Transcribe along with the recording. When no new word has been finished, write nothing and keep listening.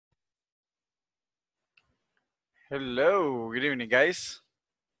Hello, good evening, guys.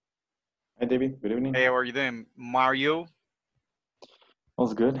 Hi, David. Good evening. Hey, how are you doing, Mario?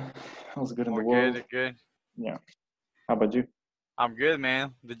 All's good. All's good in the More world. good. Yeah. How about you? I'm good,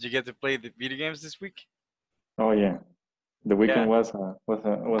 man. Did you get to play the video games this week? Oh yeah. The Yeah. weekend was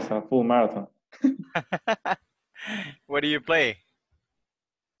a full marathon. What do you play?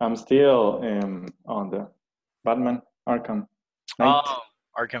 I'm still on the Batman Arkham Knight. Oh,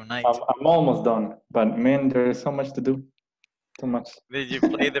 Arkham I'm, Knight. I'm almost done, but man, there's so much to do. Too much. Did you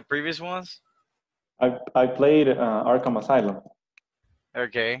play the previous ones? I played Arkham Asylum.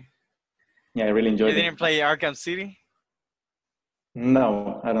 Okay. Yeah, I really You enjoyed it. didn't play Arkham City?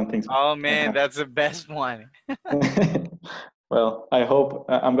 No, I don't think so. Oh I man, have. that's the best one. Well, I hope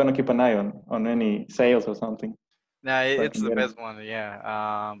I'm gonna keep an eye on any sales or something No, so I it's can the get it. best one.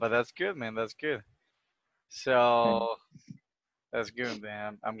 Yeah. But that's good, man. That's good. Okay. So that's good,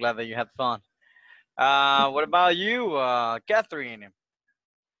 man. I'm glad that you had fun. What about you, Catherine?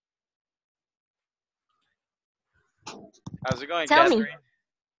 How's it going, Tell me. Catherine?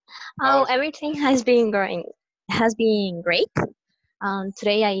 Oh, How's everything has been great.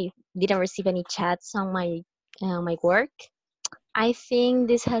 Today I didn't receive any chats on my work. I think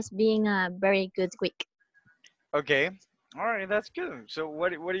this has been a very good week. okay? All right, that's good. So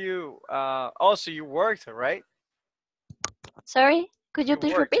what do you? Also, you worked, right? Sorry, could you You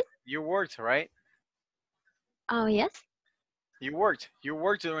please worked. repeat? You worked, right? Oh yes. You worked. You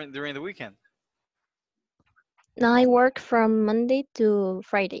worked during the weekend. Now I work from Monday to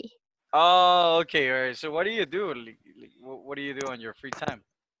Friday. Oh, okay. All right. So what do you do? What do you do on your free time?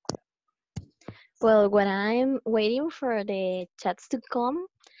 Well, when I'm waiting for the chats to come,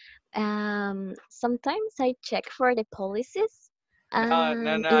 sometimes I check for the policies. No,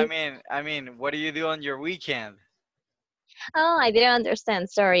 no, And no. if I mean, what do you do on your weekend? Oh, I didn't understand.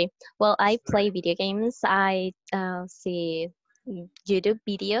 Sorry. Well, I Sorry. play video games. I see YouTube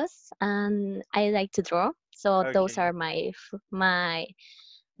videos, and I like to draw. So those Okay. are my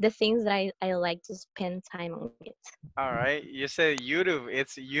the things that I like to spend time on it. All right. You said YouTube.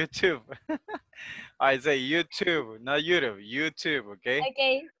 It's YouTube. I say YouTube, not YouTube. YouTube. Okay.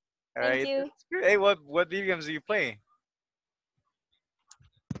 Okay, All thank right. you. That's good. Hey, what video games do you play?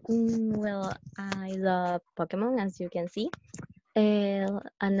 Well, I love Pokemon, as you can see.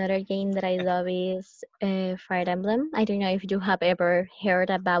 Another game that I love is Fire Emblem. I don't know if you have ever heard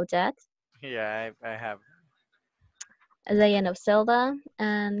about that. Yeah, I have. Legend of Zelda,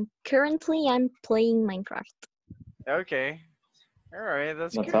 and currently I'm playing Minecraft. Okay. All right.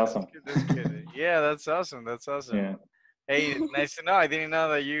 That's That's good. That's awesome. good. That's good. Yeah, that's awesome. That's awesome. Yeah. Hey, nice to know. I didn't know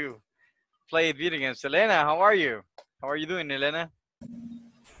that you played video games. Elena, how are you? How are you doing, Elena?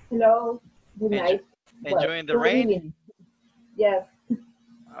 Hello, good Enjoy, night. Well, enjoying the good rain? evening. Yes,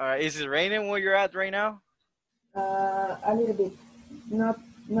 All right. Is it raining where you're at right now? a little bit, not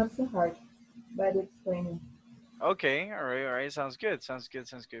not so hard, but it's raining. Okay. All right. All right. Sounds good. Sounds good.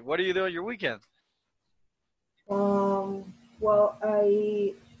 Sounds good. What do you do on your weekend? Well,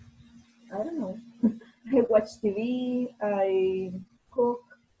 I don't know. I watch TV. I cook.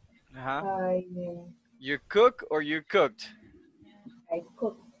 Uh huh. I You cook or you cooked? I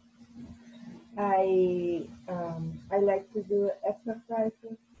cook. I like to do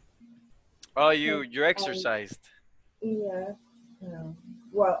exercises. Oh, So you I exercised. yes. Um,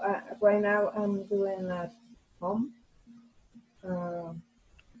 well, right now I'm doing at home. Um,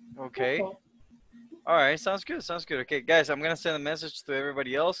 that's Okay. all. All right. Sounds good. Sounds good. Okay, guys, I'm gonna send a message to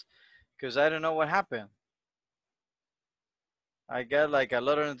everybody else because I don't know what happened. I got like a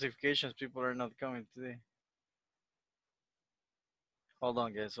lot of notifications. People are not coming today. Hold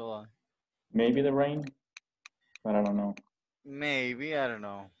on, guys. Hold on. Maybe the rain, but I don't know. Maybe I don't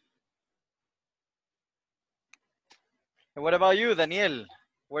know. And what about you, Daniel?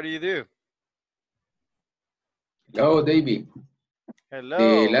 What do you do? Hello, David. The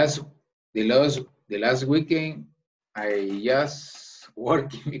Hello. last, the last, the last weekend, I just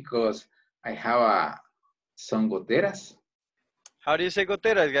working because I have some goteras. How do you say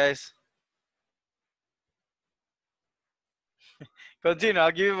goteras, guys? Continue.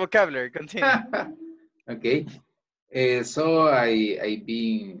 I'll give you vocabulary. Continue. Okay, so I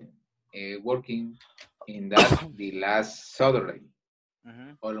been working in that the last Saturday,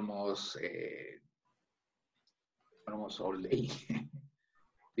 Hmm. almost almost all day,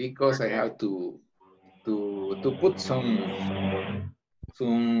 because I Okay. have to put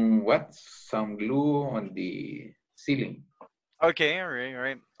some glue on the ceiling. Okay. All right. All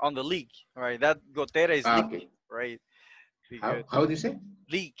right. On the leak. All right. That gotera is Okay, leaking, right? Because how do you say?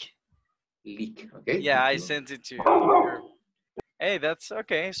 leak. Leak. Okay, Yeah, thank I you. sent it to your. Hey, that's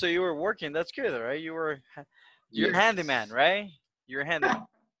okay. So you were working. That's good, all right? You were You're a Yes. handyman, right? You're a handyman.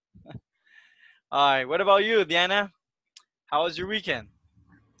 All right. What about you, Diana? How was your weekend?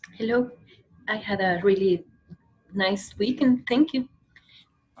 Hello. I had a really nice weekend. Thank you.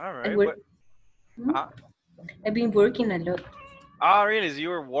 All I right. work. What? Hmm? Uh, I've been working a lot. oh, really? So you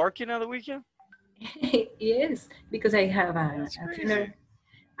were working on the weekend? Yes, because I have That's a funeral. crazy.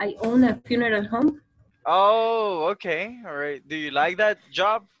 I own a funeral home. Oh, okay. All right. Do you like that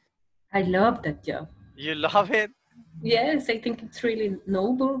job? I love that job. You love it? Yes, I think it's really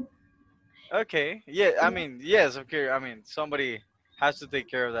noble. Okay. Yeah. I Yeah. mean, yes. Okay. I mean, somebody has to take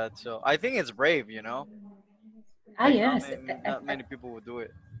care of that. So I think it's brave. Ah, Like yes. not many people would do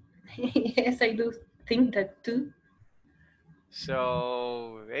it. Yes, I do think that too.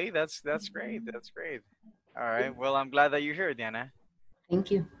 So hey, that's great. That's great. All right. Well, I'm glad that you're here, Diana.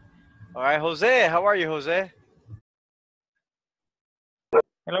 Thank you. All right, Jose. How are you, Jose?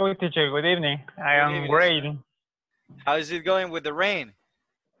 Hello, teacher. Good evening. I Good am evening, great. sir. How is it going with the rain?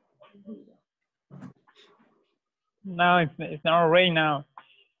 No, it's not rain now.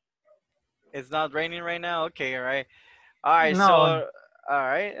 It's not raining right now. Okay. All right. All right. So No, all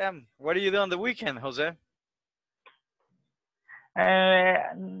right. What do you do on the weekend, Jose?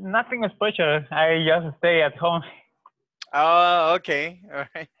 nothing special. I just stay at home. Oh, okay. All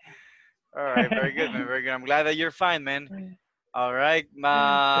right. All right. Very good, man. Very good. I'm glad that you're fine, man. All right.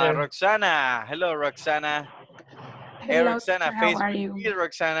 Yes. Roxana. Hello, Roxana. Hey, Hello, Roxana. teacher. How Face are you? reveal,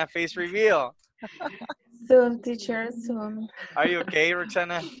 Roxana. Face reveal. Soon, teacher. Soon. Are you okay,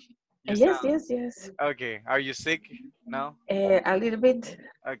 Roxana? You Yes, sound yes, yes. okay. Are you sick? No? A little bit.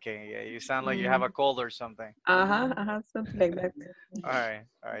 Okay. Yeah. You sound like you have a Mm. cold or something. Something like that. All right.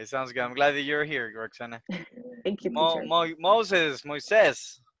 All right. Sounds good. I'm glad that you're here, Roxana. Thank you, teacher. Moises.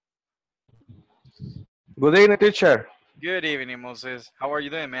 Good evening, teacher. Good evening, Moses. How are you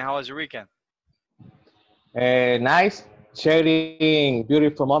doing, man? How was your weekend? Nice sharing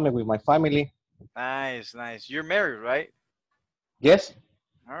beautiful moment with my family. Nice, nice. You're married, right? Yes,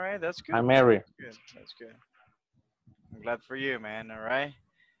 All right, that's good, I'm man. married. That's good. That's good. I'm glad for you, man. All right.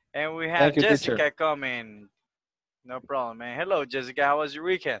 And we have Thank you, teacher. Jessica coming. No problem, man. Hello, Jessica. How was your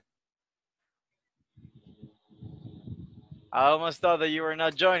weekend? I almost thought that you were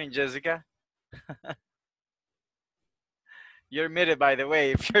not joining, Jessica. You're muted, by the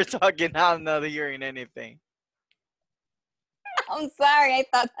way. If you're talking, I'm not hearing anything. I'm sorry. I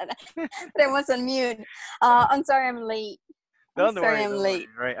thought that I was on mute. I'm sorry I'm late. Don't worry, I'm don't worry. late.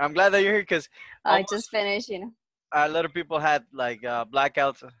 Right. I'm glad that you're here because I just finished. a lot of people had like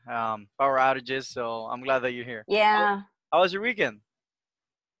blackouts, power outages. So I'm glad that you're here. Yeah, How was your weekend?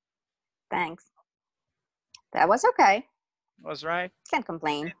 thanks. That was okay. Was right? Can't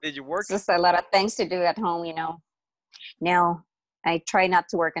complain. Did you work? It's just a lot of things to do at home. No, I try not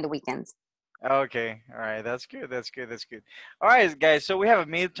to work on the weekends. Okay. All right. That's good. That's good. That's good. All right, guys. So we have a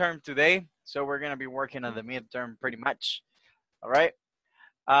midterm today. So we're gonna be working on the midterm pretty much. All right.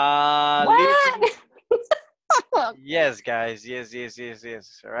 What? Yes, guys. Yes, yes, yes,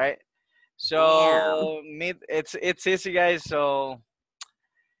 yes. All right. Damn. So it's easy, guys. So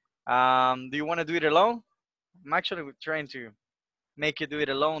do you want to do it alone? I'm actually trying to make you do it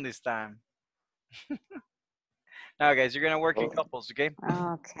alone this time. Now, guys, you're gonna work in couples, okay?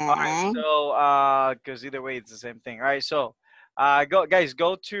 All right. Okay. So because either way, it's the same thing. All right. So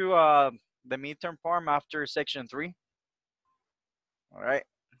go to the midterm form after section 3. All right.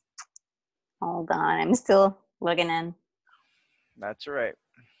 Hold on. I'm still looking in. That's all right.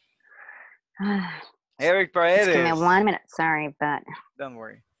 Eric Just give me Paredes. 1 minute. Sorry, but Don't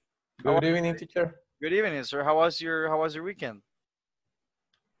worry. Good evening, teacher. Good evening, sir. How was your weekend?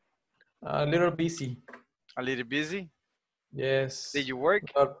 A little busy. A little busy. Yes. Did you work?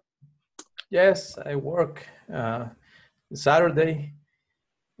 But yes, I work Saturday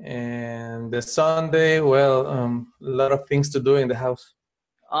and the Sunday. Well, a lot of things to do in the house.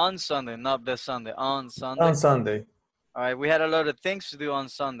 On Sunday, not this Sunday. On Sunday. On Sunday. All right. We had a lot of things to do on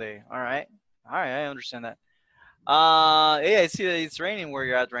Sunday. All right. All right. I understand that. Hey, I see that it's raining where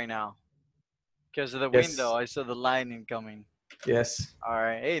you're at right now. Because of the Yes. window, I saw the lightning coming. Yes. All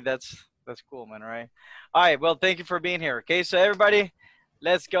right. Hey, that's cool, man. All right. All right. Well, thank you for being here. Okay. So everybody,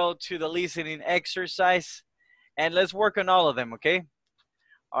 let's go to the listening exercise, and let's work on all of them. Okay.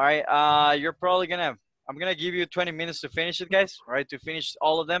 All right. I'm gonna give you 20 minutes to finish it, guys. All right. To finish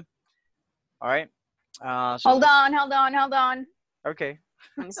all of them. All right. hold on. Okay.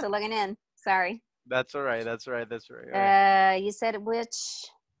 I'm still looking in. Sorry. That's all right. That's all right. That's all right. All right. You said which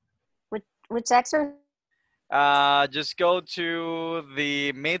exercise? Just go to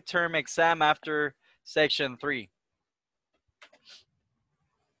the midterm exam after section 3.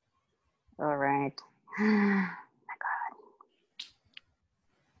 All right.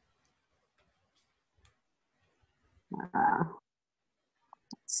 Let's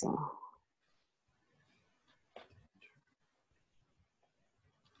see.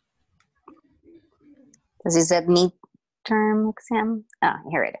 This is a midterm exam. Ah,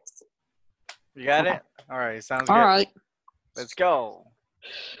 here it is. You got Okay. it? All right, sounds All good. right. Let's go.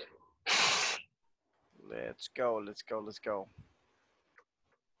 Let's go, let's go, let's go.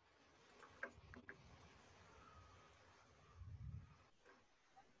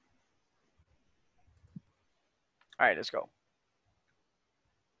 All right, let's go.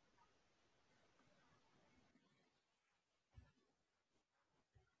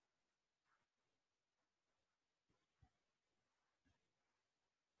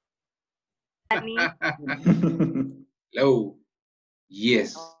 Hello.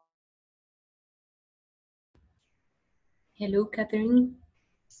 Yes. Hello, Catherine.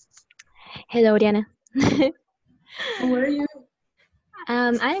 Hello, Diana. How are you?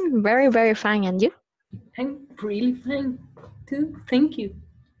 I'm very, very fine, and you? I'm really fine too. Thank you.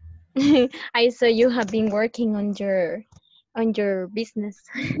 I saw you have been working on your business.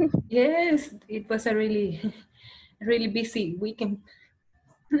 Yes, it was a really busy weekend.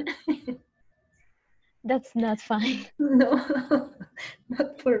 That's not fine. No,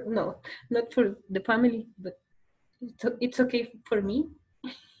 not for the family, but it's okay for me.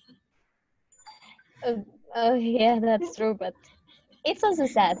 Yeah, that's true, but it's also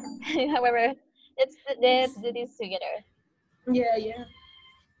sad. However, let's do this together. Yeah.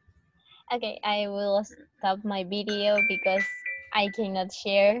 Okay, I will stop my video because I cannot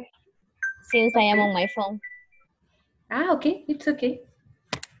share since I am Okay. on my phone. Okay, it's okay.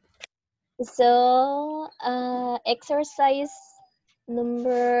 So, exercise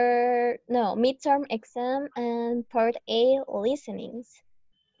midterm exam and part A, listenings.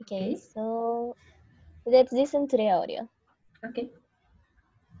 Okay, so let's listen to the audio. Okay.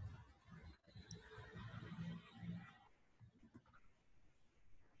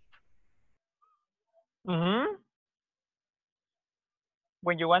 Mm-hmm.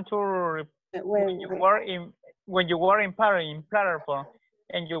 When you want to When when you were in Platform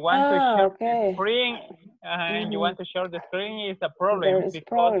and you want to share the okay. screen and you want to share the screen is a problem There is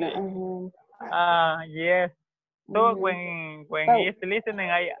because problem. yes. So when But it's listening,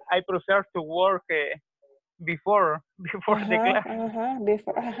 I prefer to work before the class.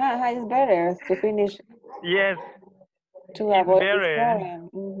 before it's better to finish Yes, to it's avoid this better.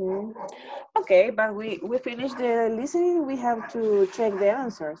 problem. Okay, but we finish the listening. We have to check the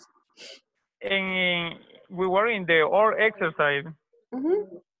answers. And we were in the all exercise.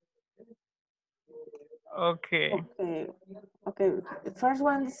 Okay. Okay. The first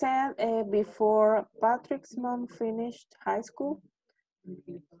one said before Patrick's mom finished high school,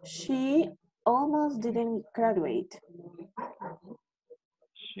 she almost didn't graduate.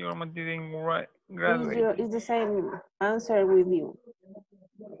 She almost didn't graduate. Is the same answer with you?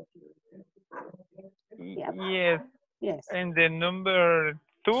 Yep. Yes. Yes. And the number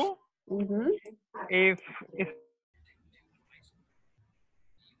 2, if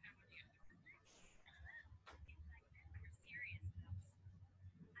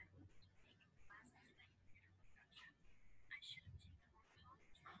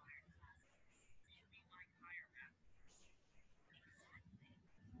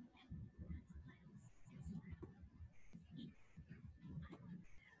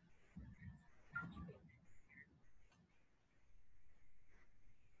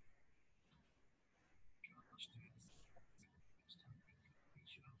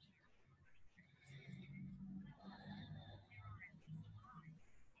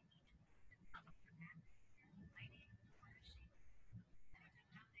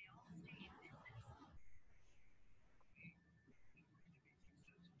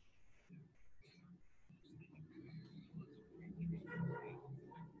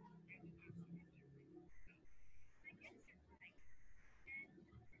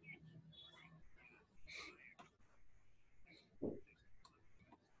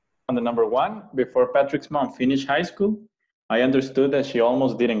On the number 1, before Patrick's mom finished high school, I understood that she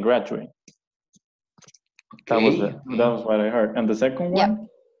almost didn't graduate. Okay. That was what I heard. And the second Yep. one,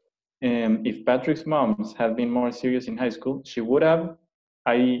 if Patrick's moms had been more serious in high school, she would have.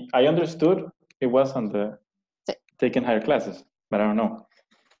 I understood it was on the taking higher classes, but I don't know.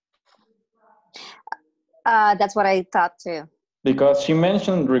 That's what I thought too. Because she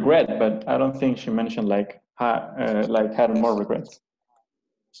mentioned regret, but I don't think she mentioned like having more regrets.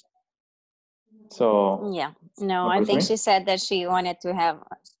 So yeah, no, I think she said that she wanted to have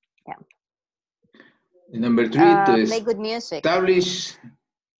Number 3, to play good music. to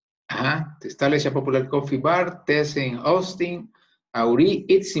establish a popular coffee bar, Tess in Austin. Auri,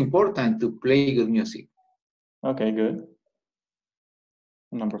 it's important to play good music. Okay, good.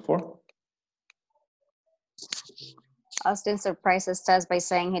 Number 4. Austin surprises us by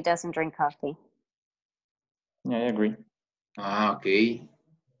saying he doesn't drink coffee. Yeah, I agree. Ah, okay.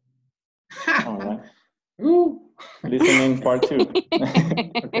 All right. Ooh. Listening part 2.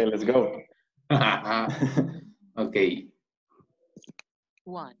 Okay, let's go. Okay.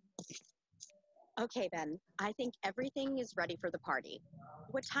 1. Okay, Ben. I think everything is ready for the party.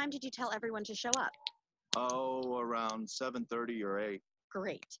 What time did you tell everyone to show up? Oh, around 7:30 or 8.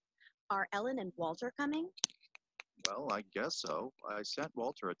 Great. Are Ellen and Walter coming? Well, I guess so. I sent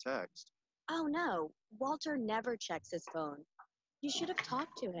Walter a text. Oh no, Walter never checks his phone. You should have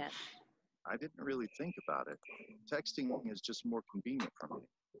talked to him. I didn't really think about it. Texting is just more convenient for me.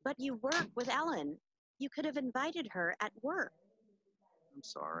 But you work with Ellen. You could have invited her at work. I'm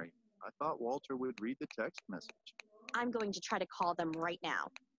sorry. I thought Walter would read the text message. I'm going to try to call them right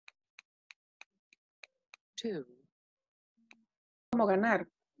now. 2. ¿Cómo ganar?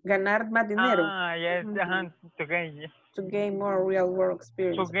 Ganar más dinero. Ah, yes, to gain. To gain more real world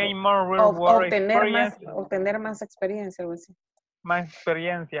experience. To gain more real world experience. Obtener más experiencia, algo así. Más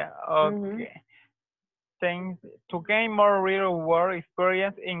experiencia, okay. Thanks. To gain more real world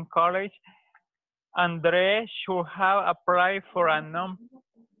experience in college, Andre should have applied for a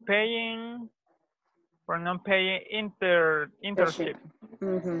non-paying internship.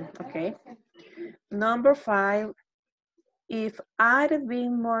 Okay. Number 5. If I'd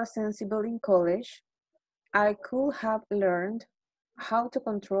been more sensible in college, I could have learned how to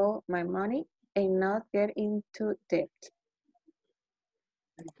control my money and not get into debt.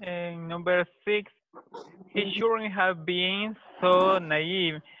 And number 6, he shouldn't have been so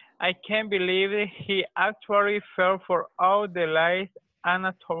naive. I can't believe he actually fell for all the lies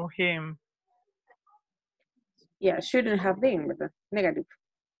Anna told him. Yeah, shouldn't have been, but negative.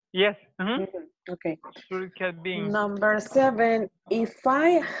 Yes. Okay. Should have been. Number 7, if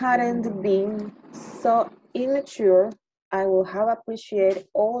I hadn't been so immature, I would have appreciated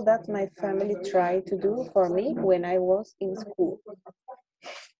all that my family tried to do for me when I was in school.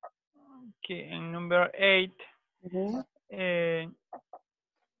 Okay, and number 8, this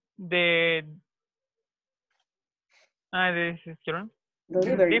is different, but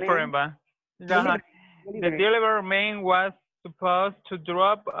the delivery man was supposed to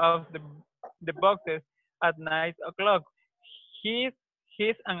drop off the boxes at 9 o'clock. He's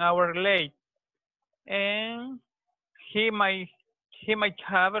an hour late, and he might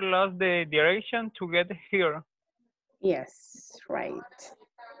have lost the direction to get here. Yes, right.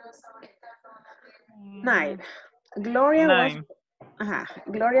 9. Gloria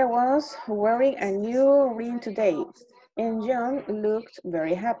was wearing a new ring today, and John looked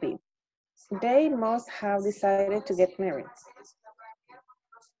very happy. They must have decided to get married.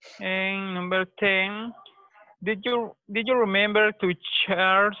 And number 10, did you remember to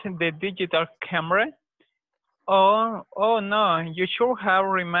charge the digital camera? Oh no, you should have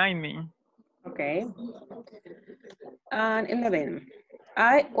reminded me. Okay. And 11,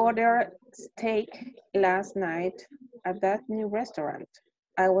 I ordered steak last night at that new restaurant.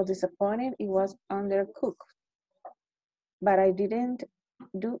 I was disappointed it was undercooked, but I didn't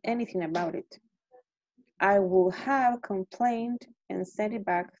do anything about it. I would have complained and sent it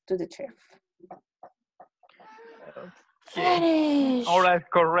back to the chef. Finish. All right,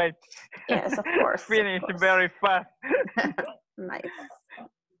 correct. Yes, of course. Finish very fast. Nice.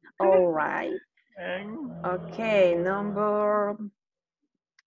 All right. Okay, number...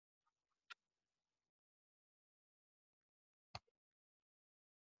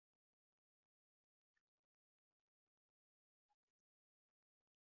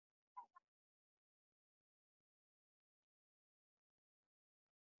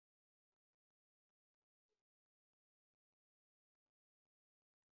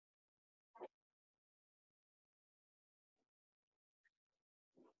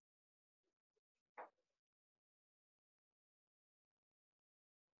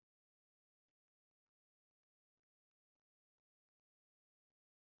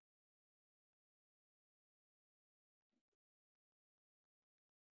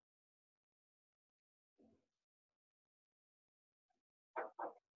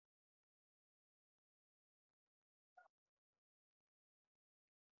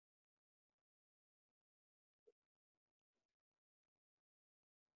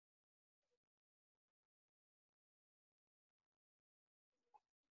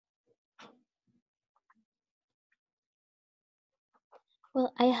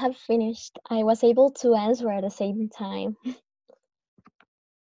 Well, I have finished. I was able to answer at the same time. Which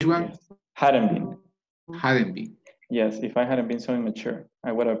one? Hadn't been. Hadn't been. Yes, if I hadn't been so immature,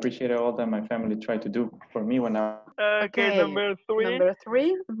 I would have appreciated all that my family tried to do for me when I. Okay, number three. Number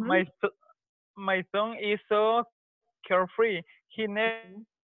 3. My son is so carefree. He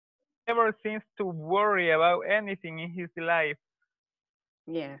never seems to worry about anything in his life.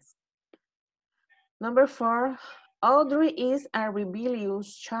 Yes. Number 4. Audrey is a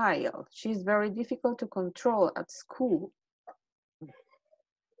rebellious child. She's very difficult to control at school.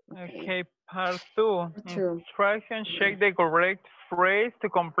 Okay, part 2. Two. Instruction, check the correct phrase to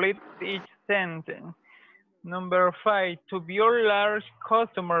complete each sentence. Number 5, to be a large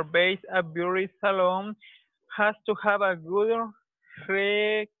customer base, a beauty salon has to have a good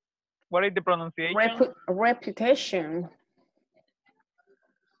what is the pronunciation? Reputation.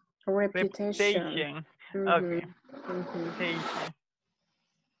 Reputation. Okay. Reputation.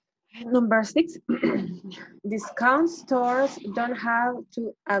 Number 6, discount stores don't have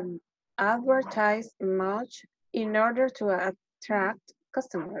to advertise much in order to attract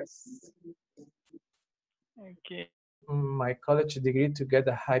customers. Okay. My college degree to get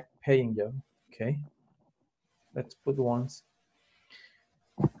a high paying job. Okay. Let's put ones.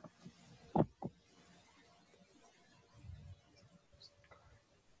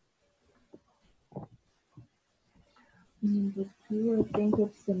 Number 2, I think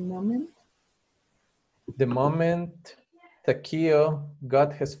it's the moment. The moment Takio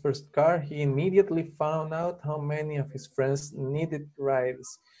got his first car, he immediately found out how many of his friends needed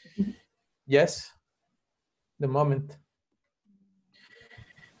rides. Yes, the moment.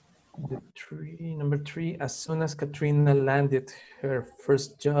 Number 3, as soon as Katrina landed her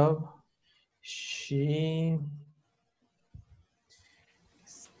first job, she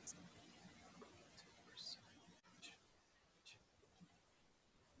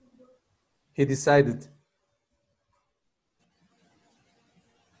decided.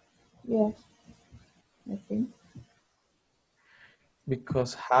 Yes, I think.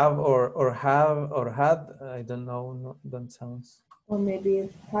 Because have or have or had, I don't know, no, don't sounds. Or maybe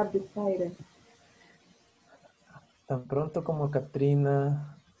it's have decided. Tan pronto como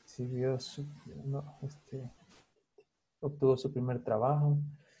Katrina recibió obtuvo su primer trabajo,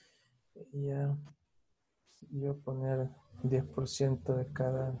 ella decidió poner 10% de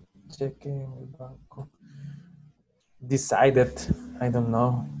cada cheque en el banco. Decided, I don't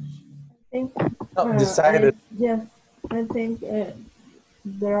know. I think, decided. I think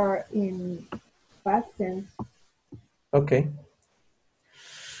there are in past tense. Okay.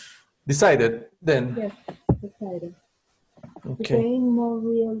 Decided, then. Yes, decided. Okay. To gain more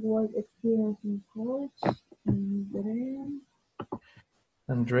real world experience in college,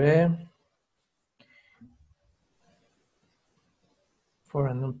 Andrea, for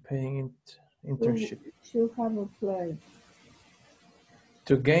a non-paying internship. Should have applied.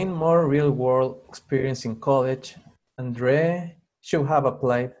 To gain more real-world experience in college, Andrea should have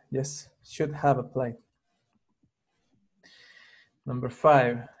applied. Yes, should have applied. Number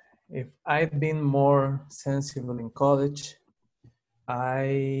 5, if I'd been more sensible in college,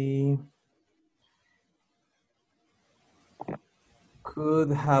 I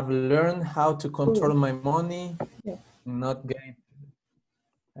could have learned how to control my money, yes. Not getting.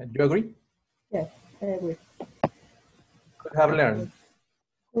 Do you agree? Yes, I agree. Could have learned.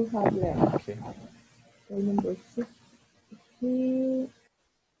 Could have learned. Okay. So number 6, he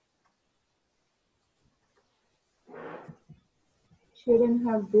shouldn't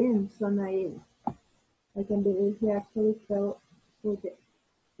have been so naive. I can believe he actually fell for the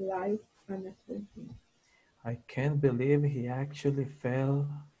lies Anna told him. I can't believe he actually fell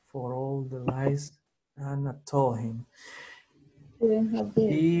for all the lies Anna told him. Shouldn't have been.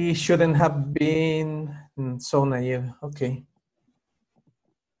 He shouldn't have been so naive. Okay.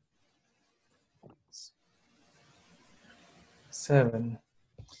 Seven.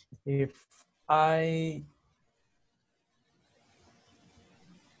 If I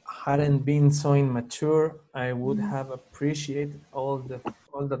hadn't been so immature, I would have appreciated all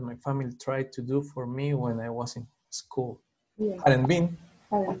that my family tried to do for me when I was in school. Yeah. Hadn't been.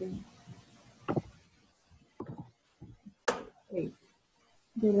 Hadn't been. 8.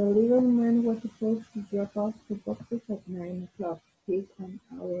 The delivery man was supposed to drop off the boxes at 9 o'clock. He's an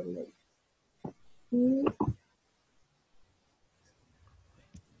hour late. He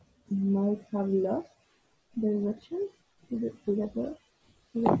might have lost directions to the door.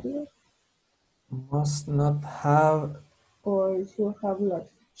 Must not have. Or should have lost.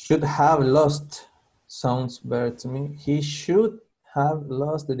 Should have lost. Sounds better to me. He should have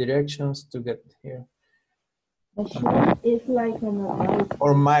lost the directions to get here. The should is like an about.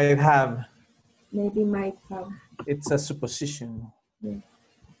 Or might have. Maybe might have. It's a supposition. Yeah.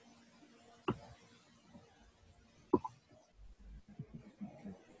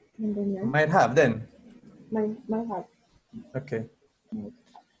 And then yes, Might have then. might have. Okay.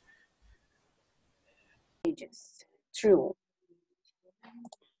 Pages. True.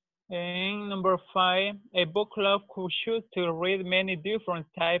 And number 5, a book club could choose to read many different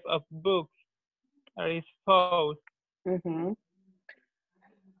types of books. That is false. Mm-hmm.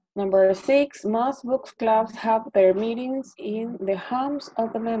 Number 6, most book clubs have their meetings in the homes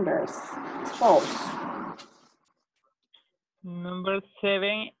of the members. It's false. Number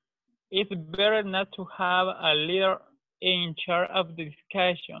 7, it's better not to have a leader in charge of the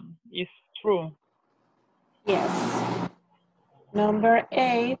discussion. It's true. Yes. Number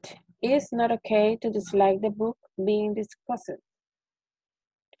 8, it's not okay to dislike the book being discussed.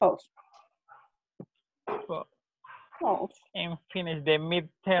 False. False. And finish the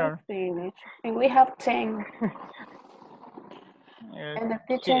midterm. Finish. And we have 10. And the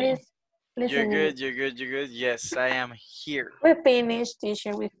teacher Okay. is listening. You're good, you're good, you're good. Yes, I am here. We finished,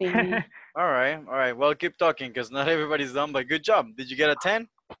 teacher, we finished. All right. Well, keep talking because not everybody's done, but good job. Did you get a 10?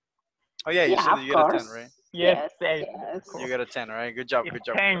 Oh, yeah, you Yeah, said of you got a 10, course. right? Yes, You got a 10, all right? Good job, good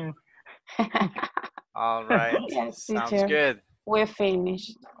job. 10. All right. Yes, Sounds teacher. good. We're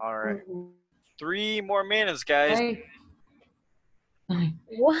finished. All right. 3 more minutes, guys.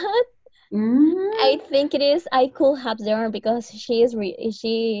 What? I think it is. I could have learned because she is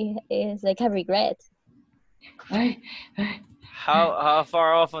like a regret. How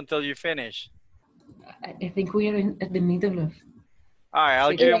far off until you finish? I think we are at the middle of. All right,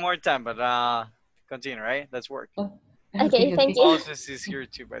 I'll give you more time, but continue, right? Let's work. Okay, thank you. Moses is here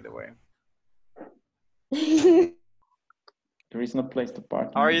too, by the way. There is no place to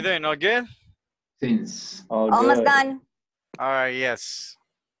park. How are you doing? All good? Since Almost done. All right, yes.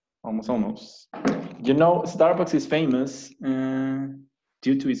 Almost. You know, Starbucks is famous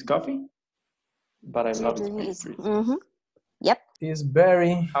due to its coffee, but I love its pastries. Yep. It's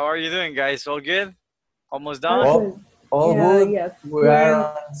very. How are you doing, guys? All good? Almost done? All good. Yes. We are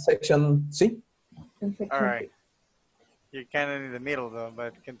on section C. All right. You're kind of in the middle, though,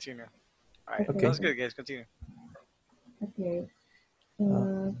 but continue. All right. Okay. Sounds good, guys. Continue. Okay.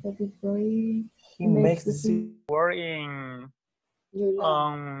 Satisfactory. He makes the C. We're in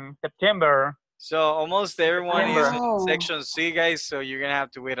September. So almost everyone is in Oh. section C, guys. So you're gonna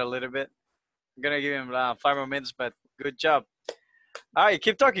have to wait a little bit. I'm gonna give him 5 more minutes, but good job. All right,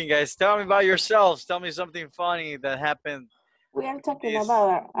 keep talking, guys. Tell me about yourselves. Tell me something funny that happened. We are talking This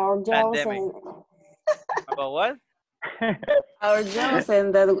about our jobs pandemic. and About what? our jobs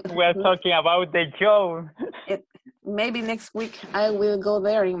and that We're talking about the job. maybe next week I will go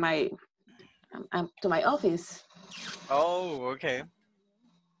there in my to my office. Oh, okay.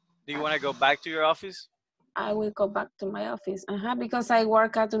 Do you want to go back to your office? I will go back to my office. Because I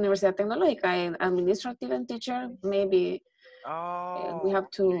work at Universidad Tecnológica. I'm administrative and teacher. Maybe we have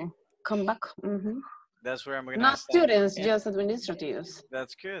to come back. That's where I'm gonna. Not students, just administratives.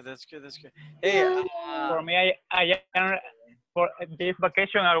 That's good. That's good. That's good. Hey, For me, I am for this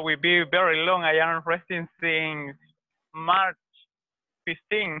vacation. I will be very long. I am resting since March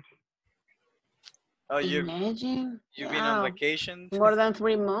 15th. oh, you've been on Wow. vacation? More than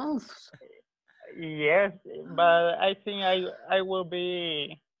 3 months. Yes, but I think I will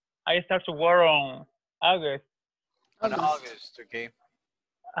be. I start to work on August. On August, okay.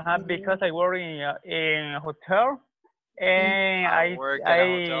 Because I work in a hotel, and I work at a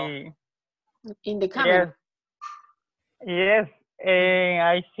hotel. In the camera. Yes, and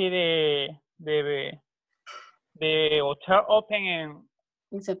I see the hotel open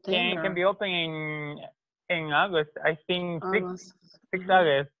in September. Can be open in August. I think 6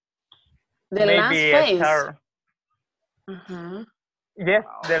 August. The Maybe last phase. Yes,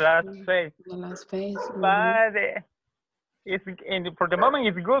 the last phase. The last phase. But for the moment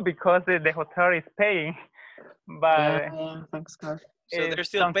it's good because the hotel is paying. But thanks God. So they're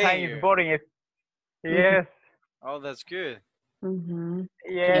still sometimes paying you. it's boring. Yes. Oh, that's good.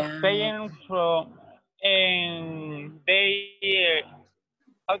 Yes, paying from and they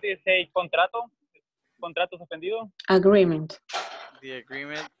how do you say contrato suspendido? Agreement. The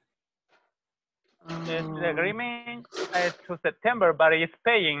agreement. Yes, the agreement is to September, but it's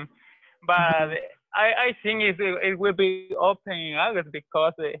paying. But I think it will be open in August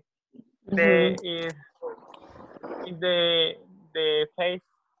because the phase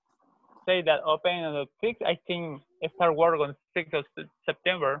say that open on the 6th. I think it start work on 6th of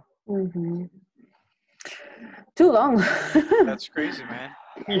September. Too long. That's crazy, man.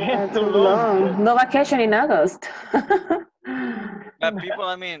 Yeah, too long. No vacation in August. But people,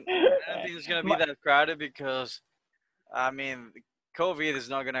 I mean, I don't think it's gonna be that crowded because, I mean, COVID is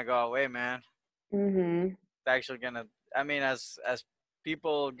not gonna go away, man. It's actually gonna. I mean, as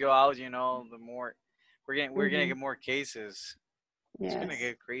people go out, you know, the more we're gonna get more cases. It's gonna Yes.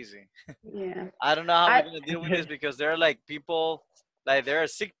 get crazy. Yeah. I don't know how we're I gonna deal with this because there are like people, like there are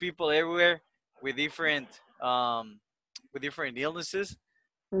sick people everywhere with different illnesses,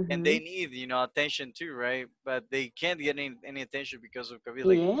 and they mhm. need, you know, attention too, right? But they can't get any attention because of COVID.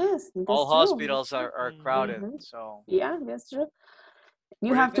 Like Yes, all that's true. That's hospitals true. are crowded. Hmm. So Yeah, that's true. You what do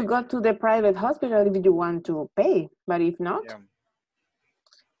you have to think? go to the private hospital if you want to pay, but if not, Yeah.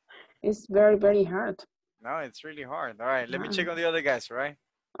 it's very, very hard. No, it's really hard. All right, let me check Uh, on the other guys. All right.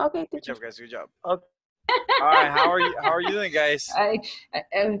 okay, Good teacher. job, guys. Good job. Okay. All right. How are you? How are you doing, guys? I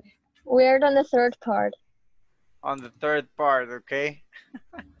We're on the third part. On the third part, okay.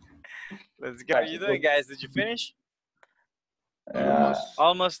 Let's go. How are you doing, guys? Did you finish? Almost.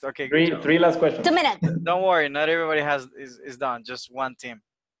 Almost. Okay. Good job. Three last questions. 2 minutes. Don't worry. Not everybody is done. Just one team.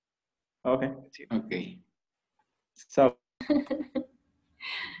 Okay. Okay. So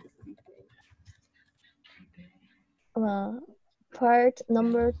Well, part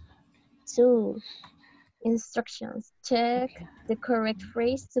number 2. Instructions. Check the correct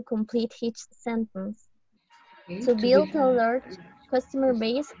phrase to complete each sentence. okay, To to build build a large customer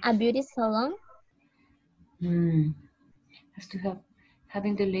base, a beauty salon. has to have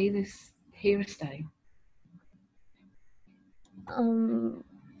having the latest hairstyle.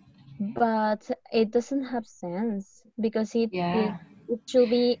 But it doesn't have sense because Yeah, it should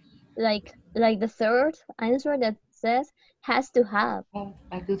be like the third answer that says has to have,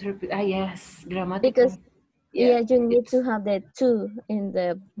 a good repeat. Ah, yes, because grammatical. Yeah, yeah, you need it's to have the two in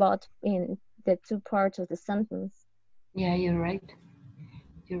the two parts of the sentence. yeah. You're right.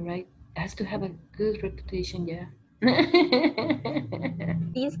 You're right. It has to have a good reputation. Yeah.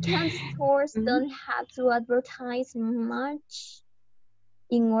 Discount stores don't have to advertise much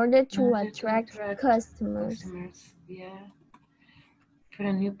in order In to order to attract attract customers. customers. Yeah. For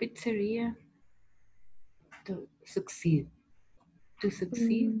a new pizzeria to succeed. To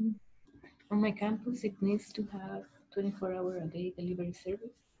succeed Mm, on my campus, it needs to have 24-hour a day delivery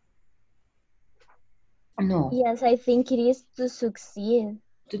service. No, yes, I think it is to succeed,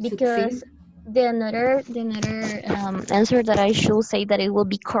 to because succeed. the another answer that I should say that it will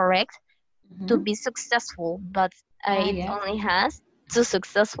be correct to Mhm. be successful, but Ah, it yeah, only has to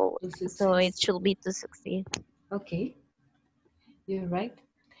successful, to so it success. should be to succeed. Okay, you're right.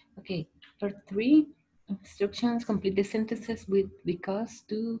 Okay, for 3 instructions, complete the sentences with because,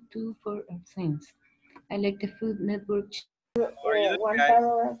 to, for, or since. I like the Food Network. How are you doing, One guys?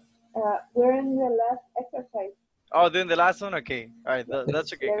 paragraph. We're in the last exercise. Oh, doing the last one. Okay. All right. Yeah.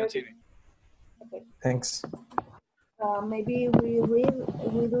 That's okay. Let it Continue. be. Okay. Thanks. Maybe we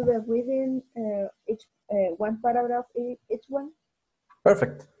do the reading each one paragraph each one.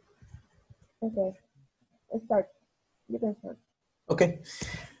 Perfect. Okay. Let's start. You can start. Okay.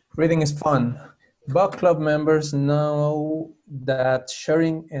 Reading is fun. Book club members know that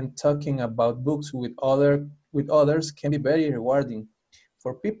sharing and talking about books with others can be very rewarding.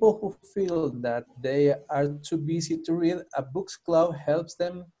 For people who feel that they are too busy to read, a books club helps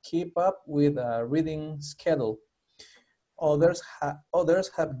them keep up with a reading schedule. Others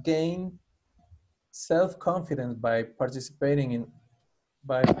have gained self-confidence by participating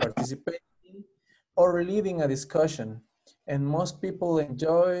or leading a discussion, and most people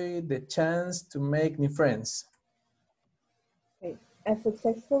enjoy the chance to make new friends. Okay. A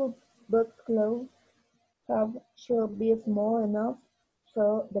successful book club should be small enough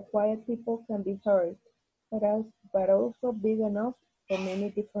so the quiet people can be heard, but also big enough for many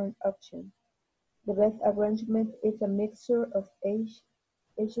different options. The best arrangement is a mixture of ages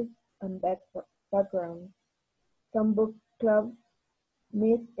and backgrounds. Some book clubs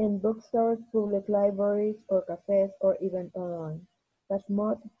meet in bookstores, public libraries, or cafes, or even online. But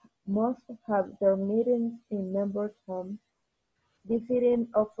most have their meetings in members' homes. This setting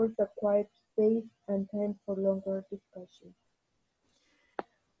offers a quiet space and time for longer discussion.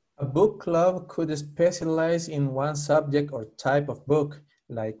 A book club could specialize in one subject or type of book,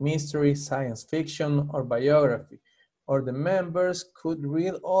 like mystery, science fiction, or biography, or the members could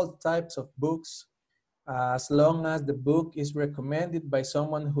read all types of books as long as the book is recommended by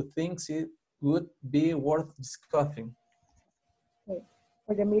someone who thinks it would be worth discussing. Okay.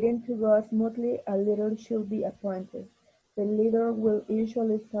 For the meeting to go smoothly, a leader should be appointed. The leader will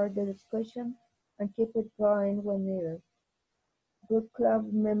usually start the discussion and keep it going when needed. Book club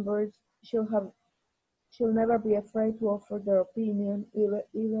members should never be afraid to offer their opinion,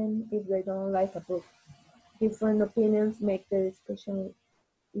 even if they don't like a book. Different opinions make the discussion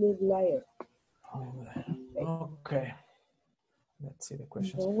livelier. Okay. Okay, let's see the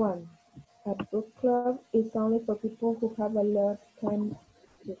questions. Number one. A book club is only for people who have a lot of time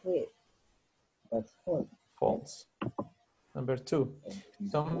to read. That's false. False. Number 2,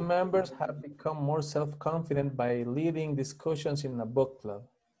 some members have become more self-confident by leading discussions in a book club.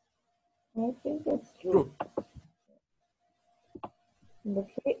 I think that's true. Number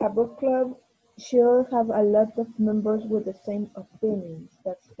 3, a book club should have a lot of members with the same opinions.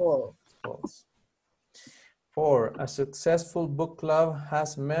 That's false. False. 4, a successful book club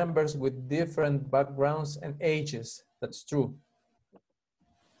has members with different backgrounds and ages. That's true.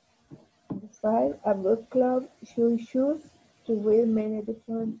 Number 5, a book club should choose to read many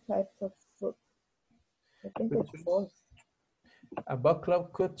different types of books. I think it's false. A book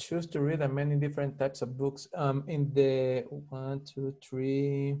club could choose to read many different types of books. In the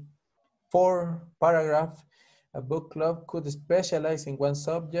 4 paragraph, a book club could specialize in one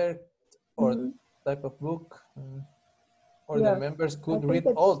subject or type of book, or the members could read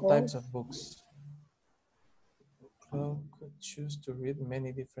all types of books. The book club could choose to read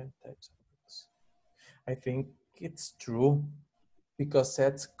many different types of books. I think it's true because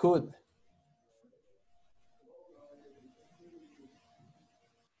that's could.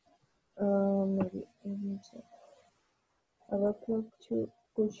 Maybe. Let me check. A book club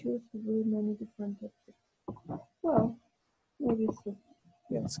could choose to read many different types of books. Well, maybe it's true.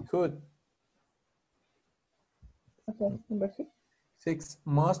 It's could. Okay, number 6. 6,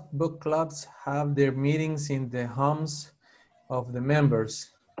 most book clubs have their meetings in the homes of the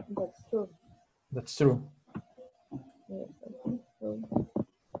members. That's true. That's true. Yes, I think so.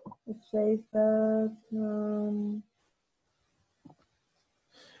 It says that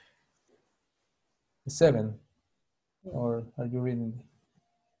 7, or are you reading?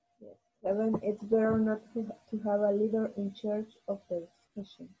 yes. 7, it's better not to have a leader in charge of the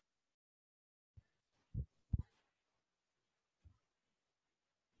discussion.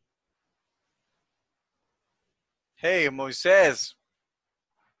 Hey, Moises.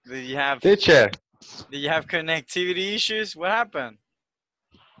 Did you have Teacher, connectivity issues? What happened?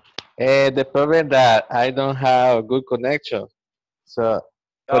 the problem that I don't have good connection. So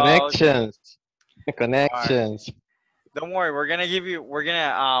connections, connections. Right. Don't worry, we're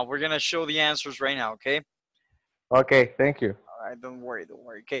gonna show the answers right now, okay? Okay, thank you. All right, don't worry,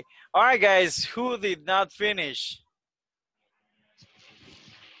 okay? All right, guys, who did not finish?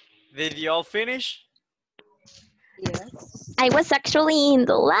 Did you all finish? Yes. I was actually in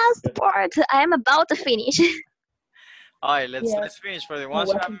the last part. I am about to finish. All right, let's finish for the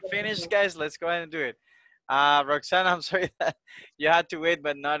ones who haven't finished, guys. Let's go ahead and do it. Roxana, I'm sorry that you had to wait,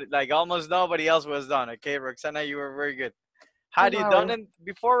 but not like almost nobody else was done. Okay, Roxana, you were very good. Had you done it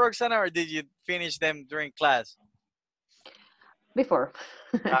before, Roxana, or did you finish them during class? Before.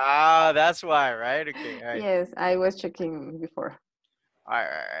 That's why, right? Okay, all right. Yes, I was checking before. All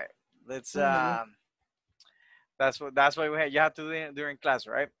right. Let's that's why you have to do it during class,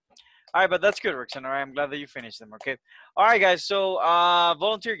 right? All right, but that's good, Roxana. All right, I'm glad that you finished them. Okay. All right, guys. So,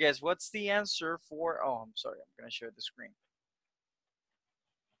 volunteer guys, what's the answer for? Oh, I'm sorry. I'm gonna share the screen.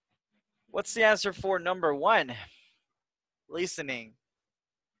 What's the answer for number 1? Listening.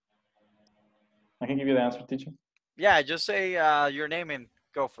 I can give you the answer, teacher. Yeah, just say your name and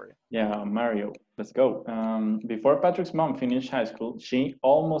go for it. Yeah, Mario. Let's go. Before Patrick's mom finished high school, she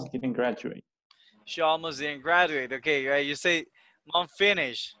almost didn't graduate. She almost didn't graduate. Okay, right. You say mom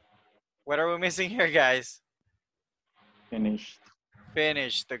finished. What are we missing here, guys? Finished.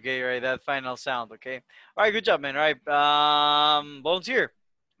 Finished. Okay, right. That final sound. Okay. All right. Good job, man. All right. Volunteer.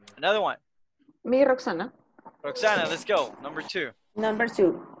 Another one. Me, Roxana. Roxana, let's go. Number 2. Number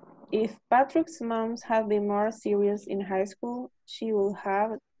 2. If Patrick's mom had been more serious in high school, she would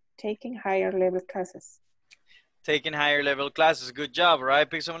have taken higher level classes. Taking higher level classes. Good job. All right.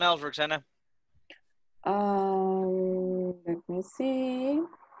 Pick someone else, Roxana. Let me see.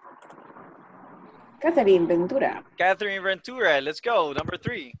 Catherine Ventura. Catherine Ventura. Let's go. Number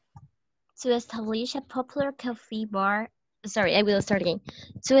 3. To establish a popular coffee bar. Sorry, I will start again.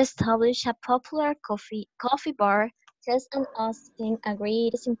 To establish a popular coffee bar, Tess and Austin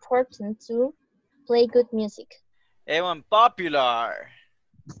agree it is important to play good music. Ewan, popular.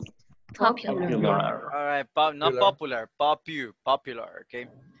 Popular. All right. Not popular. Popular. Okay.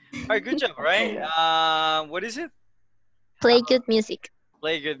 All right. Good job. Right. What is it? Play good music.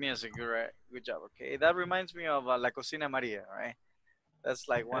 Play good music. All right. Good job. Okay. That reminds me of La Cocina Maria. Right. That's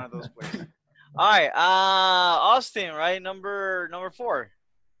like one of those places. All right. Austin. Right. Number 4.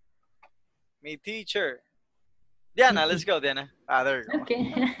 Me teacher. Diana, let's go, Diana. There you go.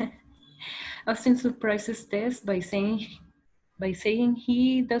 Okay. Austin surprises Tess by saying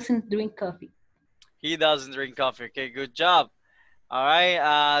he doesn't drink coffee. He doesn't drink coffee. Okay, good job. All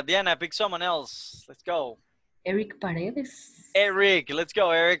right, Diana, pick someone else. Let's go. Eric Paredes. Eric, let's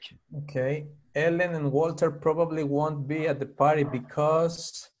go, Eric. Okay. Ellen and Walter probably won't be at the party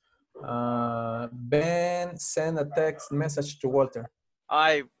because Ben sent a text message to Walter.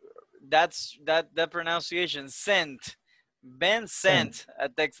 That's that pronunciation, sent. Ben sent a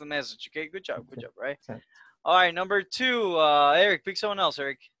text message. Okay, good job, right? Sent. All right, number 2, Eric, pick someone else,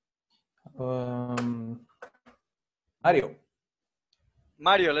 Eric. Mario.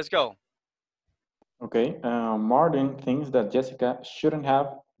 Mario, let's go. Okay, Martin thinks that Jessica shouldn't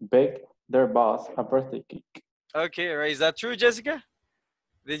have baked their boss a birthday cake. Okay, right. Is that true, Jessica?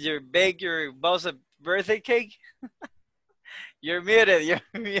 Did you bake your boss a birthday cake? You're muted. You're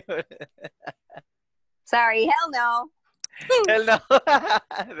muted. Sorry, hell no. Hell no.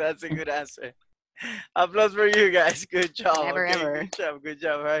 That's a good answer. Applause for you guys. Good job. Never okay, ever. Good job. Good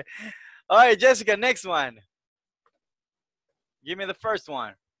job. All right, Jessica, next one. Give me the first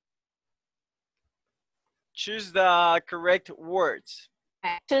one. Choose the correct words.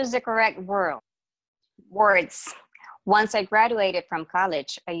 Choose the correct words. Once I graduated from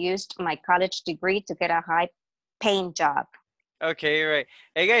college, I used my college degree to get a high-paying job. Okay, right.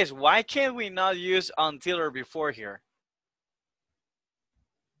 Hey guys, why can't we not use until or before here?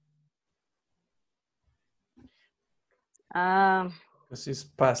 This is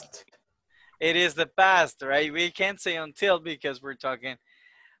past. It is the past, right? We can't say until because we're talking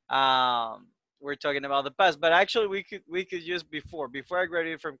about the past. But actually, we could use before. Before I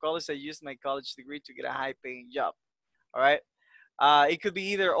graduated from college, I used my college degree to get a high-paying job. All right. It could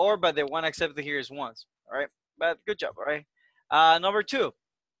be either or, but the one accepted here is once. All right. But good job. All right. Number 2.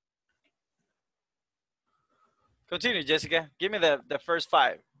 Continue, Jessica. Give me the first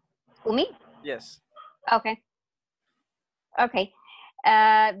 5. Who, me? Yes. Okay. Okay.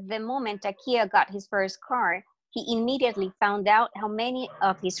 The moment Takia got his first car, he immediately found out how many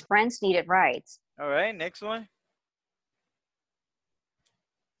of his friends needed rides. All right. Next one.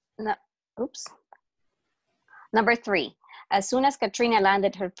 No, oops. Number 3. As soon as Katrina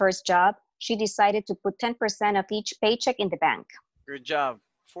landed her first job, she decided to put 10% of each paycheck in the bank. Good job.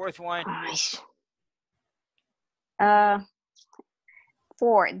 Fourth one. 4.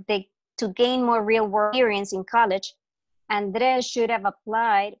 To gain more real-world experience in college, Andres should have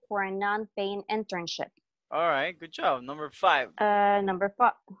applied for a non-paying internship. All right. Good job. Number 5. Number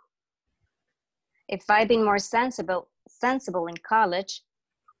 5. If I'd been more sensible in college,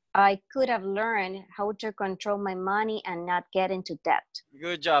 I could have learned how to control my money and not get into debt.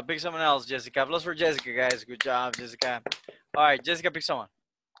 Good job. Pick someone else, Jessica. Applause for Jessica, guys. Good job, Jessica. All right, Jessica, pick someone.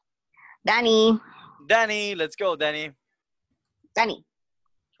 Danny. Danny, let's go, Danny. Danny.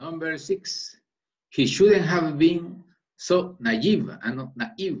 Number 6. He shouldn't have been so naive.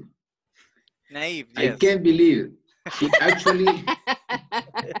 Naive. Naive, I yes. can't believe he actually.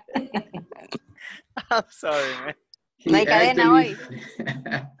 I'm sorry, man.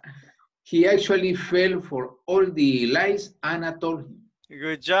 He actually fell for all the lies Anna told him.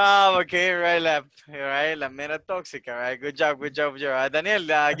 Good job. Okay, right, la mera tóxica, right? Good job, good job, good job.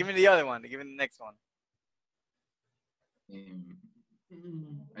 Daniel, give me the other one. Give me the next one.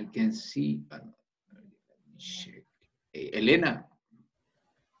 I can see. Let me check. Elena.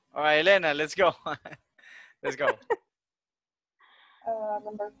 All right, Elena, let's go. Let's go.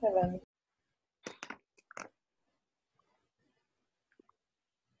 Number 7.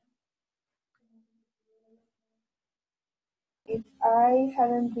 If I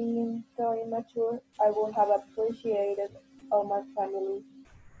hadn't been so immature, I would have appreciated all my family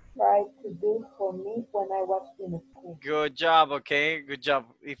tried to do for me when I was in school. Good job, okay? Good job.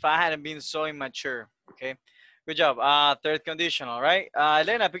 If I hadn't been so immature, okay? Good job. Third condition, all right?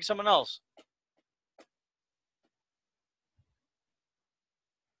 Elena, pick someone else.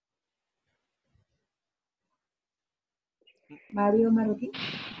 Mario Marroquín.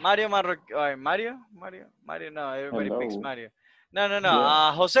 Mario Marroquín. All right, Mario? Mario, no. Everybody picks Hello. Mario. No.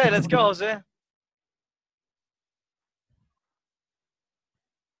 Yeah. Jose, let's go, Jose.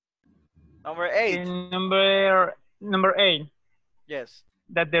 Number 8. Number 8. Yes.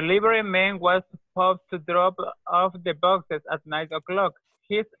 The delivery man was supposed to drop off the boxes at 9 o'clock.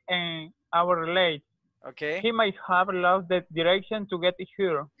 He's an hour late. Okay. He might have lost the direction to get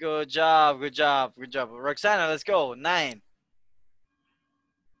here. Good job, good job, good job. Roxana, let's go. 9.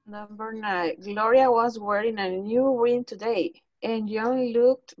 Number 9. Gloria was wearing a new ring today, and John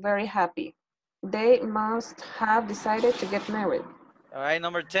looked very happy. They must have decided to get married. All right,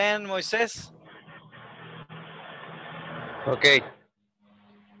 number 10, Moises. Okay.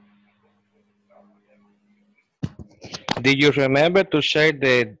 Did you remember to share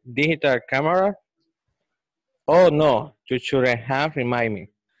the digital camera? Oh no, You shouldn't have reminded me.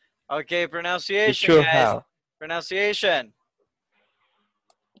 Okay, You pronunciation, should guys. have. Pronunciation.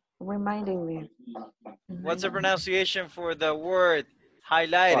 Reminding me. What's the pronunciation for the word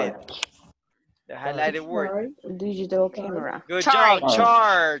highlighted? The highlighted word. Digital camera. Good Charge. job.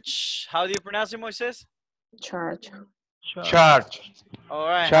 Charge. How do you pronounce it, Moises? Charge. Charge. All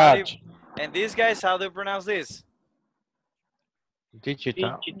right. How do you? Charge. And these guys, how do you pronounce this?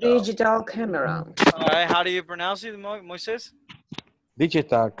 Digital. Digital camera. All right. How do you pronounce it, Moises?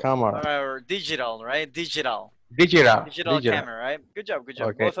 Digital All camera. right. Or digital, right? Digital. Digital. Digital Digital. camera, right? Good job. Good job.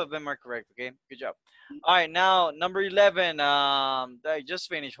 Okay. Both of them are correct. Okay. Good job. All right. Now number 11. I just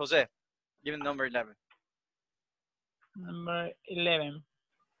finished. Jose, give me number 11. Number 11.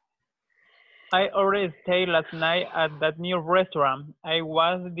 I already stayed last night at that new restaurant. I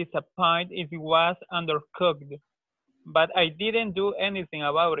was disappointed it was undercooked, but I didn't do anything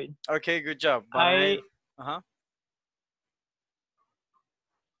about it. Okay. Good job. Okay.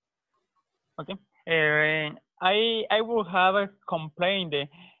 I will have a complaint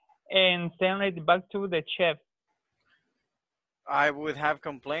and send it back to the chef. I would have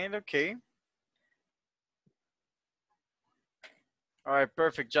complained. Okay. All right.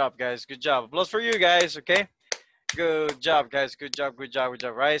 Perfect job, guys. Good job. Applause for you guys. Okay. Good job, guys. Good job. Good job. Good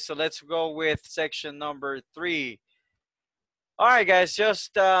job. Right. So let's go with section number 3. All right, guys.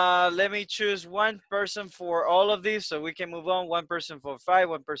 Just let me choose one person for all of these so we can move on. One person for 5,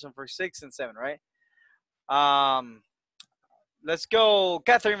 one person for 6 and 7. Right. Let's go,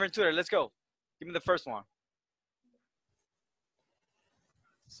 Catherine Ventura. Let's go. Give me the first one.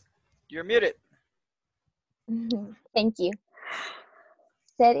 You're muted. Thank you.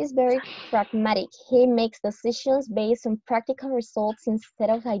 Seth is very pragmatic. He makes decisions based on practical results instead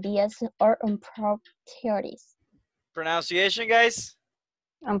of ideas or unproved theories. Pronunciation, guys?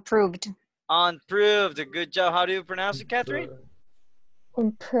 Unproved. Unproved. Good job. How do you pronounce it, Catherine?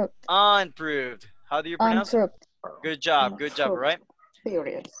 Unproved. Unproved. How do you pronounce it? Good job. Good job. All right.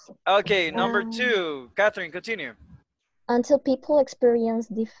 Okay, number 2. Catherine, continue. Until people experience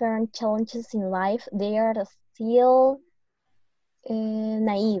different challenges in life, they are still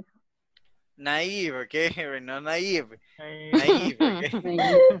naive. Naive, okay? Not naive. Naive, okay?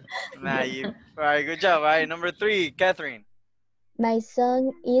 Naive. All right, good job. All right, number 3, Catherine. My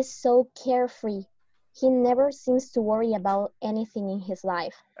son is so carefree. He never seems to worry about anything in his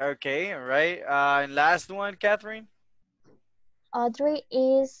life. Okay, all right. And last one, Catherine. Audrey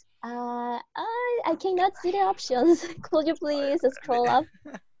is, I cannot see the options. Could you please scroll up?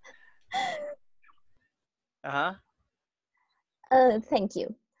 Uh-huh. Thank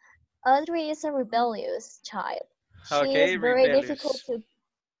you. Audrey is a rebellious child. Okay,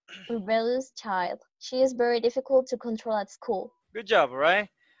 Rebellious child. She is very difficult to control at school. Good job, all right?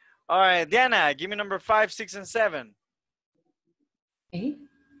 All right, Diana, give me number 5, 6, and 7. Okay.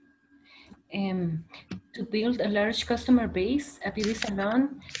 To build a large customer base, a beauty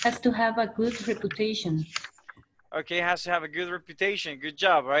salon has to have a good reputation. Okay, has to have a good reputation. Good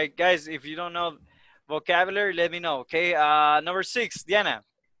job, all right? Guys, if you don't know vocabulary, let me know, okay? Number 6, Diana.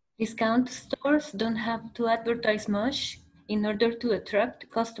 Discount stores don't have to advertise much in order to attract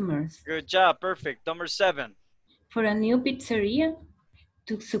customers. Good job, perfect. Number 7. For a new pizzeria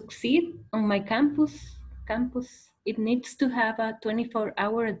to succeed on my campus, it needs to have a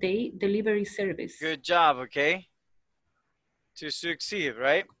 24-hour-a-day delivery service. Good job, okay? To succeed,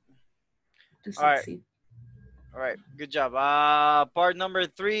 right? To succeed. All right, good job. Part number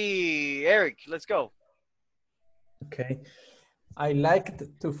 3, Eric, let's go. Okay. I liked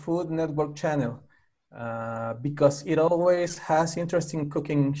the Food Network channel because it always has interesting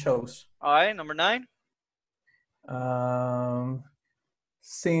cooking shows. All right, number 9.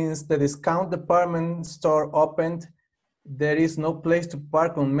 Since the discount department store opened, there is no place to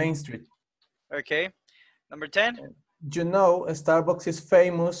park on Main Street. Okay. Number 10. You know, Starbucks is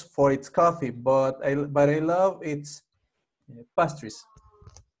famous for its coffee, but I love its pastries.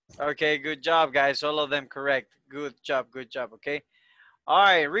 Okay, good job, guys. All of them correct. Good job, okay? All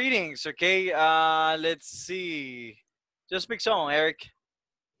right, readings, okay? Let's see. Just pick someone, Eric.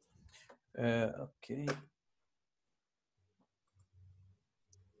 Okay.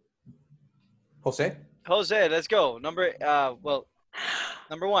 Jose? Jose, let's go. Number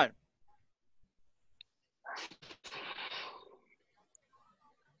 1.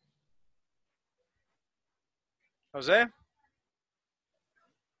 Jose?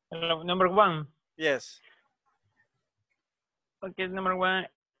 Hello, number 1. Yes. Okay, number 1.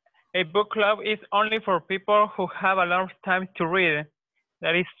 A book club is only for people who have a lot of time to read.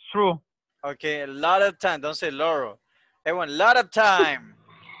 That is true. Okay, a lot of time. Don't say Laurel. Everyone, a lot of time.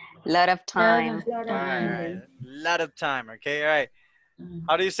 Lot of time. Lot of All right, all time. right. Lot of time. Okay, all right.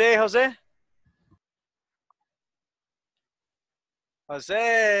 How do you say, Jose?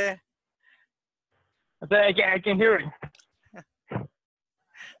 Jose. I can hear it.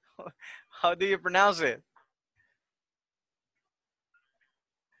 How do you pronounce it?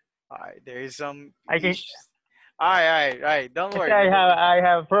 All right, there is some I can. issues. All right, all right, all right. Don't worry. I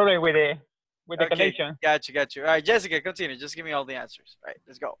have problem with the Okay, connection. got you. All right, Jessica, continue. Just give me all the answers. All right,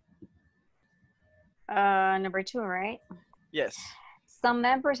 let's go. Number 2, right? Yes. Some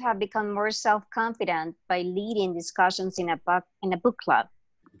members have become more self-confident by leading discussions in a book club.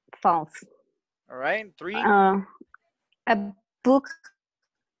 False. All right, 3. A book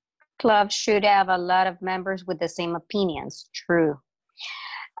club should have a lot of members with the same opinions. True.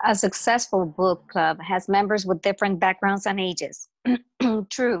 A successful book club has members with different backgrounds and ages.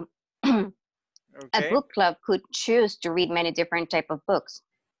 True. A book club could choose to read many different type of books.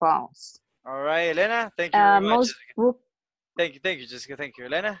 False. All right, Elena. Thank you very much. Most book. Thank you, Jessica. Thank you,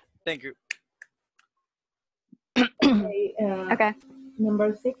 Elena. Thank you. Okay. Okay.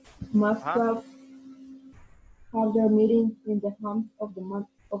 Number 6. Most clubs have their meetings in the homes of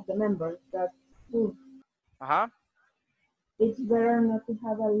the members. That's true. It's better not to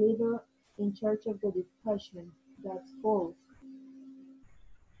have a leader in charge of the discussion. That's false.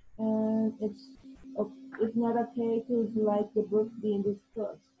 And it's not okay to like the book being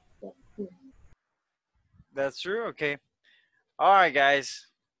discussed. That's true. That's true. Okay. All right, guys.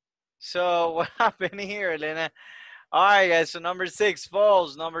 So what happened here, Elena? All right, guys. So number 6,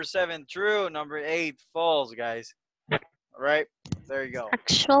 false. Number 7, true. Number 8, false, guys. All right. There you go.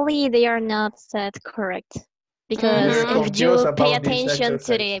 Actually, they are not set correct. Because We're if confused you pay about this attention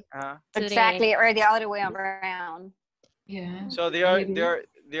to the exercise. Exactly, or the other way around. Yeah. So they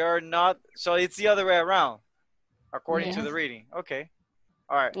are not. So it's the other way around, according to the Yes. reading. Okay.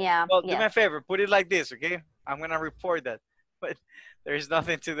 All right. Yeah. Well, do me a Yes. favor. Put it like this, okay? I'm gonna report that, but there's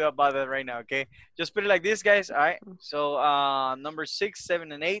nothing to do about that right now. Okay. Just put it like this, guys. All right. So number 6,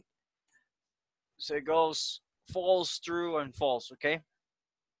 7, and 8. So it goes false, true, and false. Okay.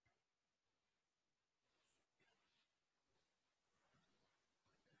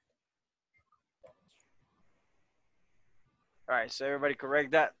 All right. So everybody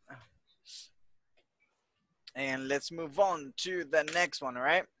correct that. And let's move on to the next one. All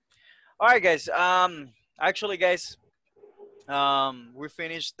right. All right, guys. Actually, guys, we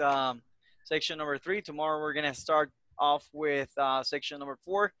finished section number 3. Tomorrow we're gonna start off with section number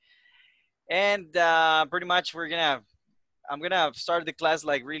 4, and pretty much I'm gonna start the class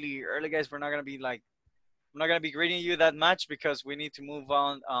like really early, guys. I'm not gonna be greeting you that much because we need to move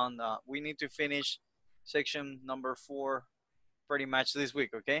on. We need to finish section number 4 pretty much this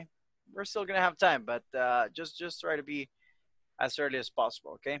week. Okay, we're still gonna have time, but just try to be as early as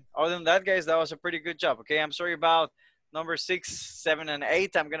possible. Okay. Other than that, guys, that was a pretty good job. Okay. I'm sorry about number 6, 7, and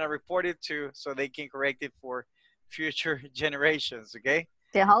 8. I'm gonna report it to so they can correct it for future generations. Okay.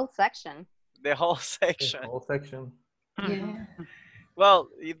 The whole section. The whole section. The whole section. Yeah. Well,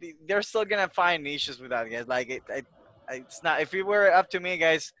 they're still gonna find issues with that, guys. Like it's not. If it were up to me,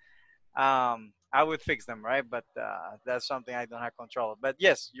 guys, I would fix them, right? But that's something I don't have control of. But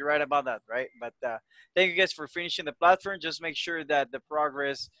yes, you're right about that, right? But thank you guys for finishing the platform. Just make sure that the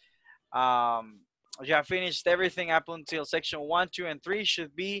progress, you have finished everything up until section 1, 2, and 3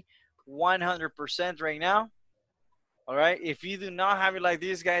 should be 100% right now. All right. If you do not have it like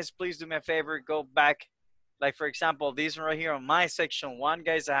this, guys, please do me a favor. Go back. Like, for example, this one right here on my section 1,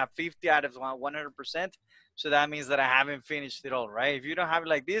 guys, I have 50 out of 100%. So that means that I haven't finished it all, right? If you don't have it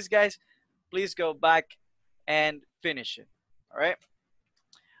like this, guys, please go back and finish it. All right.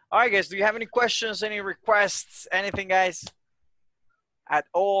 All right, guys. Do you have any questions, any requests, anything, guys? At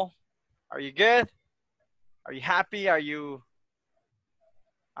all? Are you good? Are you happy? Are you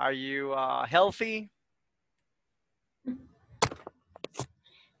healthy?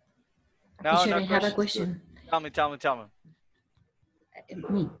 No, Teacher, no I have a questions? question. Tell me.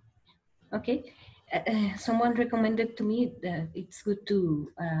 Me. Okay. Someone recommended to me that it's good to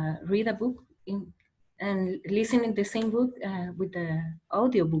read a book and listen in the same book with the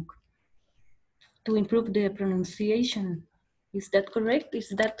audio book to improve the pronunciation. Is that correct? Is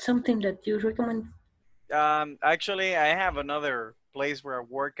that something that you recommend? Actually, I have another place where I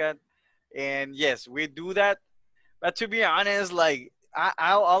work at, and yes, we do that. But to be honest, like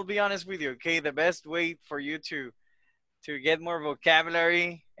I'll be honest with you. Okay, the best way for you to get more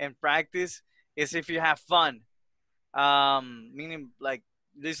vocabulary and practice is if you have fun. Meaning like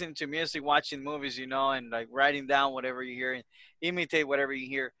listening to music, watching movies, and like writing down whatever you hear and imitate whatever you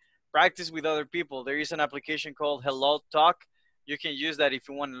hear. Practice with other people. There is an application called Hello Talk. you can use that if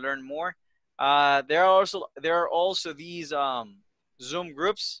you want to learn more. There are also these Zoom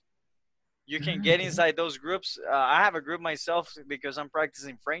groups. You can get Okay. inside those groups. I have a group myself because I'm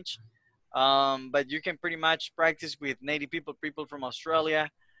practicing French. But you can pretty much practice with native people from Australia,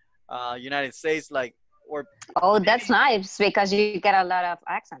 United States, like, or Oh, that's nice because you get a lot of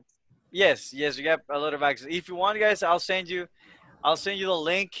accents. yes, you get a lot of access. If you want, guys, I'll send you the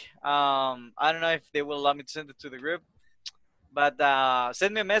link. I don't know if they will allow me to send it to the group, but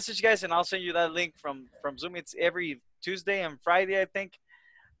send me a message, guys, and I'll send you that link from Zoom. It's every Tuesday and Friday, I think.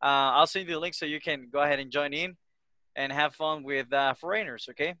 I'll send you the link so you can go ahead and join in and have fun with foreigners.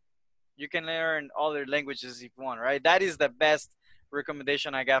 Okay, you can learn other languages if you want. Right, that is the best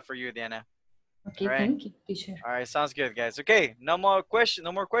recommendation I got for you, Diana. Okay, All right. thank you, teacher. All right, sounds good, guys. Okay, no more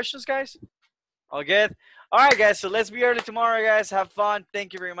questions, guys. All good. All right, guys. So let's be early tomorrow, guys. Have fun.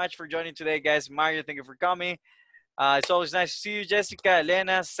 Thank you very much for joining today, guys. Mario, thank you for coming. It's always nice to see you, Jessica,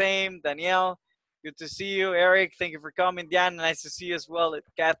 Elena, same, Danielle. Good to see you, Eric. Thank you for coming, Diana. Nice to see you as well,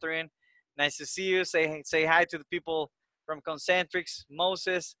 Catherine. Nice to see you. Say hi to the people from Concentrics,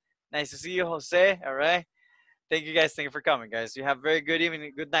 Moses. Nice to see you, Jose. All right. Thank you, guys. Thank you for coming, guys. You have a very good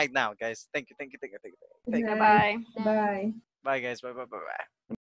evening, good night now, guys. Thank you. Good Thank you. night. Bye-bye. Bye. Bye, guys. Bye.